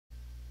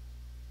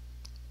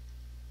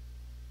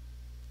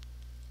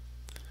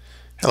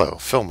Hello,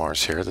 Phil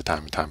Morris here, the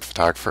Time and Time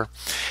photographer,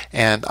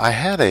 and I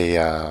had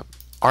a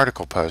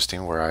article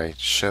posting where I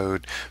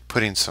showed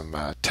putting some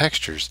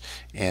textures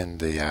in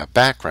the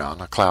background,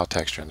 a cloud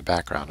texture in the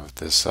background of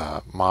this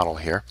model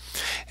here.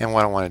 And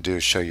what I want to do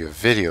is show you a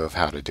video of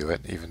how to do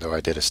it, even though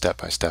I did a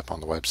step-by-step on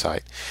the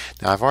website.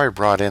 Now I've already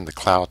brought in the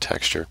cloud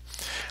texture,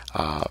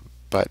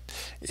 but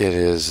it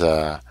is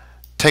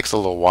takes a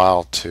little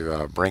while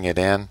to bring it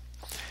in.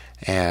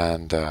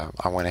 And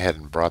I went ahead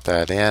and brought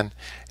that in,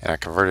 and I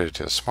converted it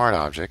to a smart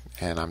object,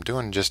 and I'm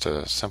doing just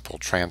a simple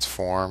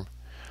transform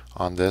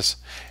on this,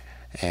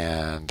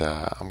 and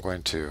I'm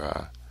going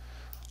to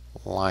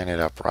line it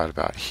up right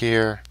about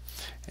here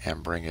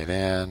and bring it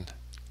in,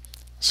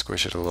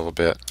 squish it a little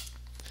bit,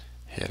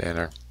 hit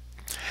enter.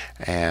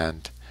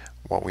 And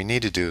what we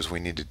need to do is we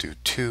need to do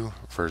two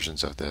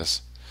versions of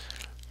this.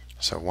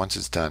 So once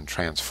it's done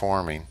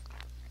transforming,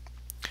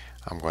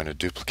 I'm going to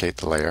duplicate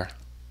the layer,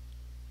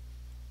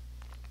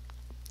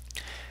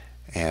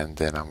 and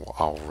then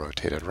I'll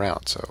rotate it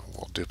around. So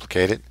we'll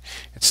duplicate it.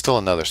 It's still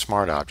another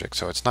smart object,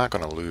 so it's not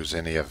going to lose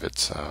any of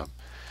its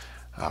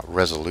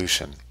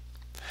resolution.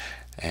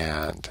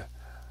 And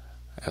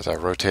as I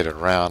rotate it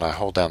around, I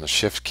hold down the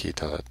shift key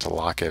to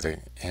lock it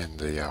in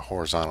the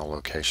horizontal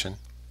location.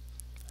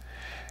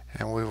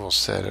 And we will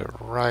set it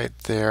right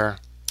there,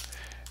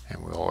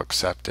 and we'll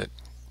accept it.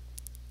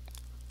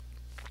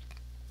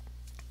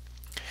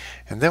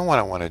 And then what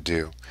I want to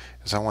do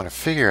is I want to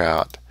figure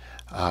out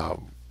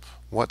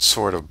what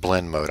sort of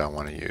blend mode I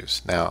want to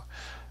use. Now,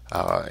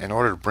 in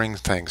order to bring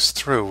things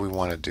through, we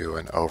want to do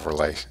an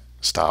overlay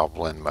style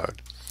blend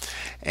mode.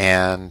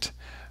 And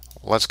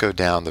let's go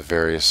down the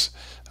various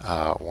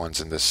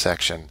ones in this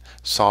section.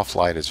 Soft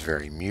light is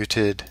very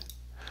muted.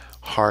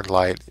 Hard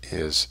light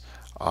is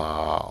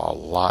a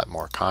lot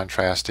more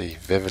contrasty.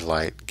 Vivid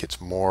light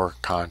gets more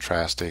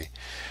contrasty.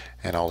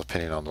 And all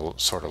depending on the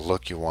sort of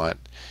look you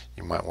want,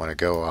 you might want to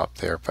go up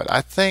there. But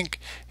I think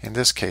in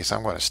this case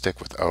I'm going to stick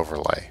with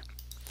overlay.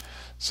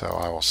 So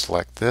I will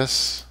select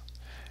this,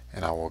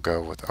 and I will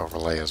go with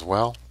overlay as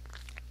well.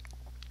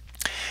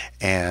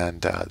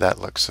 And that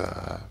looks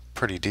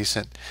pretty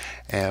decent.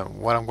 And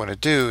what I'm going to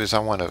do is I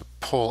want to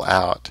pull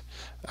out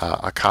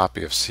a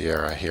copy of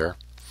Sierra here.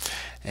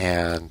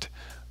 And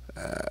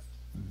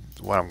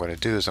what I'm going to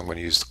do is I'm going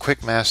to use the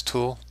Quick Mask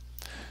tool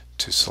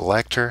to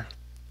select her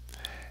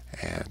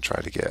and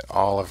try to get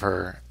all of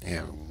her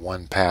in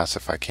one pass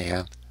if I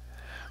can.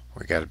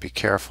 We got to be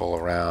careful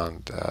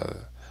around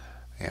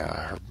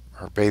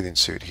her bathing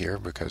suit here,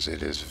 because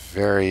it's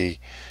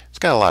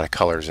got a lot of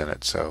colors in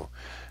it, so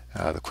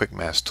the Quick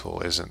Mask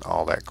tool isn't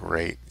all that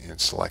great in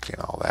selecting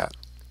all that.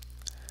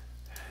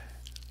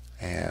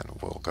 And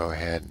we'll go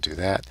ahead and do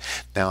that.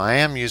 Now I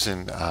am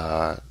using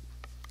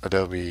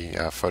Adobe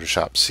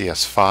Photoshop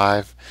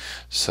CS5,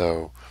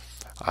 so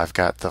I've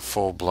got the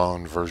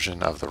full-blown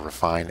version of the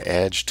Refine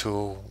Edge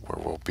tool,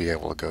 where we'll be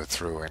able to go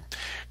through and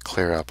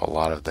clear up a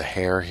lot of the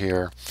hair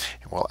here,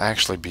 and we'll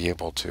actually be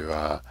able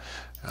to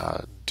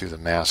do the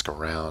mask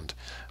around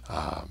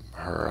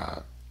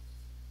her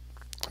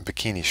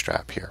bikini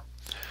strap here.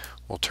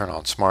 We'll turn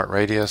on Smart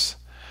Radius,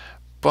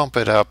 bump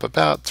it up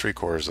about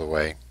 3/4 of the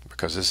way,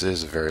 because this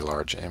is a very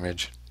large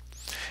image,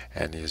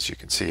 and as you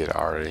can see, it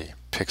already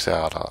picks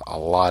out a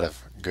lot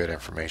of good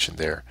information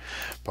there.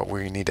 But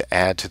we need to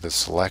add to the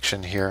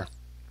selection here,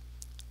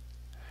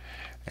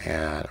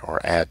 or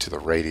add to the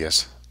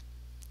radius,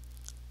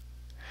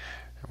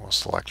 and we'll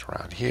select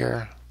around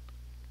here.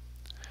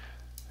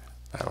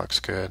 That looks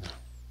good.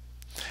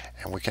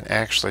 And we can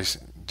actually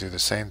do the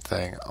same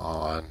thing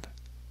on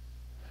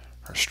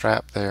her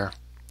strap there,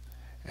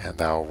 and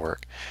that will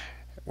work.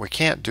 We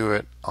can't do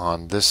it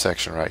on this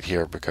section right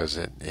here because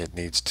it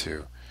needs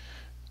to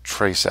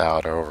trace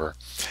out over.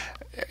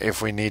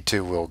 If we need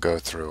to, we'll go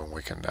through and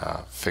we can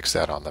fix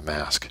that on the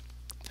mask.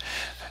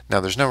 Now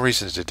there's no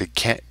reason to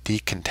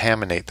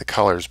decontaminate the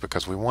colors,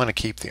 because we want to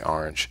keep the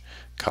orange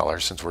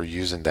color since we're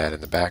using that in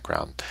the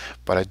background.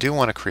 But I do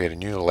want to create a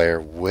new layer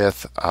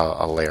with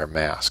a layer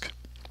mask.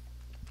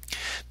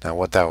 Now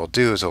what that will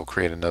do is it will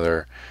create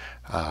another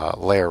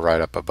layer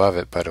right up above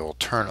it, but it will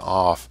turn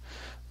off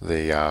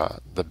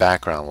the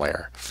background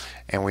layer,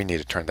 and we need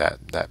to turn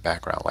that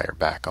background layer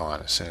back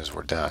on as soon as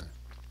we're done.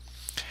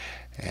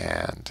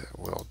 And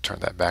we'll turn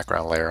that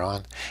background layer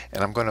on,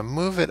 and I'm going to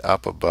move it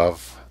up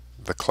above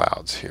the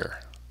clouds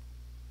here.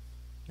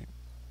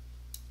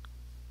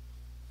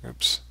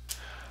 Oops.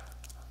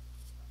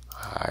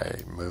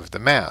 I moved the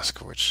mask,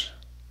 which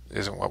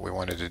isn't what we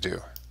wanted to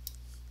do.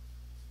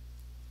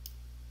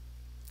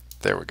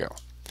 There we go.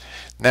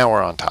 Now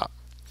we're on top.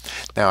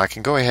 Now I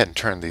can go ahead and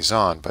turn these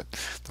on, but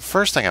the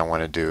first thing I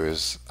want to do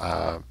is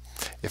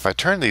if I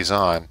turn these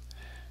on,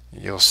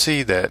 you'll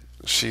see that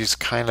she's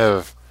kind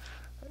of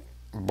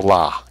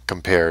blah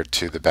compared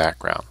to the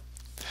background.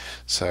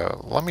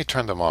 So let me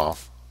turn them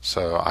off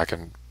so I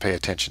can pay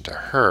attention to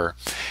her.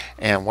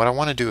 And what I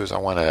want to do is I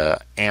want to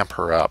amp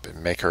her up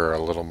and make her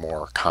a little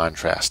more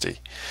contrasty.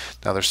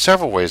 Now there's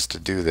several ways to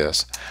do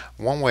this.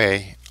 One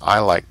way I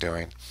like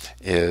doing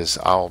is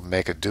I'll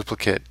make a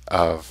duplicate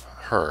of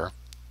her,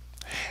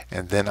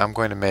 and then I'm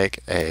going to make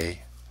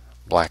a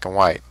black and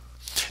white.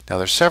 Now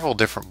there's several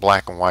different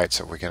black and whites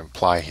that we can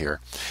apply here,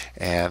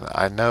 and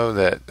I know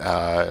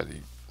that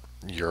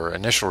your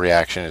initial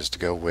reaction is to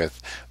go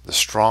with the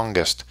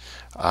strongest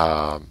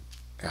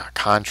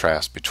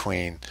contrast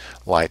between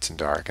lights and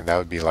dark, and that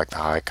would be like the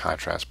high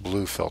contrast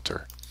blue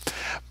filter.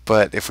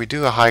 But if we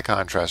do a high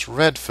contrast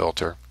red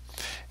filter,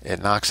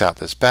 it knocks out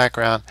this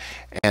background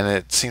and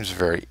it seems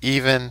very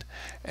even,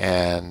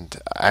 and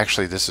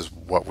actually this is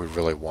what we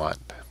really want,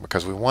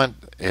 because we want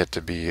it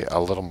to be a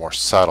little more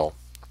subtle.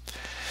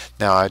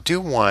 Now I do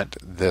want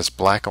this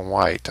black and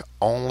white to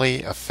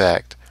only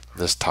affect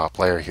this top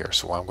layer here.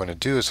 So what I'm going to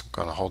do is I'm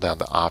going to hold down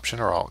the Option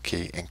or Alt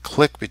key and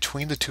click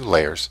between the two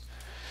layers,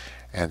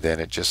 and then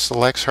it just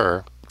selects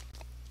her,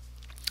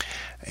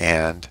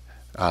 and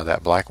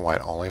that black and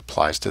white only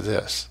applies to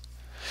this.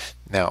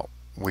 Now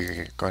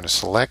we're going to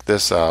select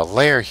this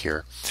layer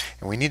here,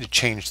 and we need to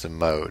change the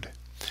mode,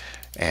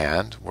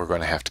 and we're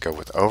going to have to go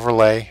with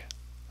Overlay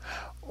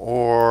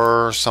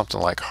or something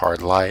like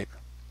Hard Light.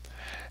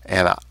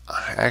 And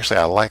actually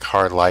I like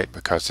Hard Light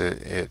because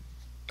it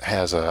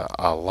has a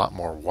lot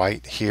more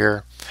white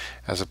here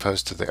as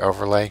opposed to the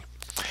Overlay,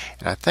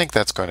 and I think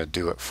that's going to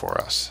do it for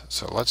us.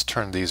 So let's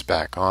turn these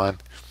back on.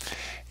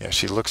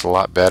 She looks a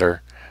lot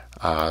better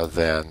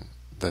than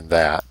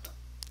that.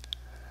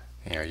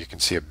 You can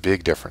see a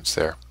big difference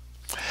there.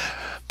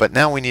 But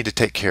now we need to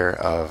take care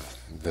of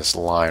this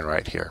line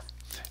right here,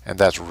 and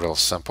that's real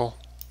simple.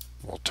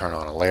 We'll turn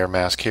on a layer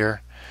mask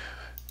here,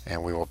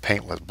 and we will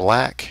paint with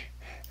black,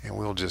 and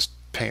we'll just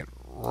paint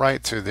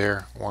right through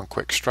there, one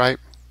quick stripe.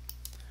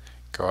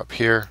 Go up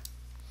here,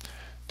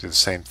 do the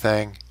same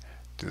thing,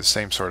 do the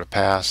same sort of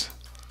pass,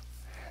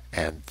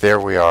 and there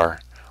we are,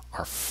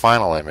 our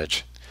final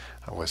image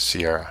with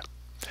Sierra.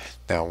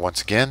 Now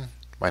once again,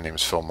 my name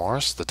is Phil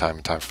Morris, the Time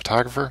and Time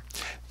Photographer.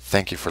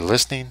 Thank you for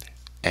listening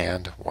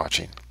and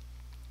watching.